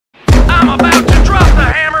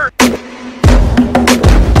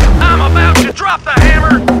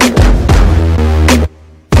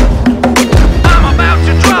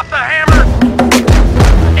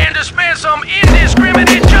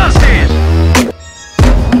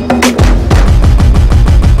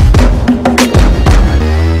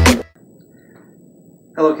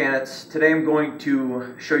lads. Today I'm going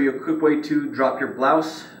to show you a quick way to drop your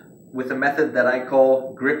blouse with a method that I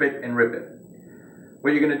call grip it and rip it.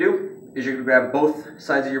 What you're going to do is you're going to grab both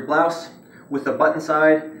sides of your blouse. With the button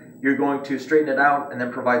side, you're going to straighten it out and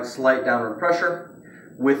then provide slight downward pressure.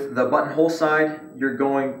 With the buttonhole side, you're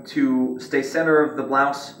going to stay center of the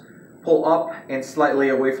blouse, pull up and slightly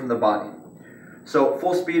away from the body. So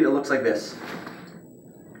full speed, it looks like this.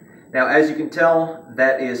 Now, as you can tell,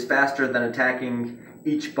 that is faster than attacking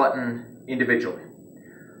each button individually.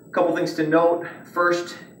 A couple things to note.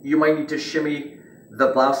 First, you might need to shimmy the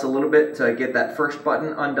blouse a little bit to get that first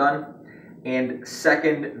button undone. And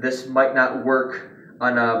second, this might not work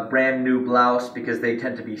on a brand new blouse because they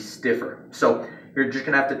tend to be stiffer. So you're just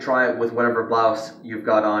gonna have to try it with whatever blouse you've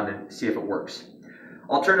got on and see if it works.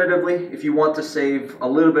 Alternatively, if you want to save a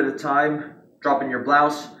little bit of time dropping your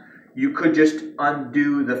blouse, you could just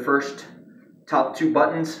undo the first top two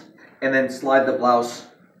buttons and then slide the blouse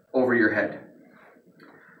over your head.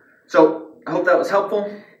 So I hope that was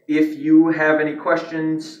helpful. If you have any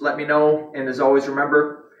questions, let me know. And as always,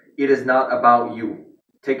 remember, it is not about you.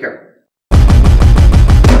 Take care.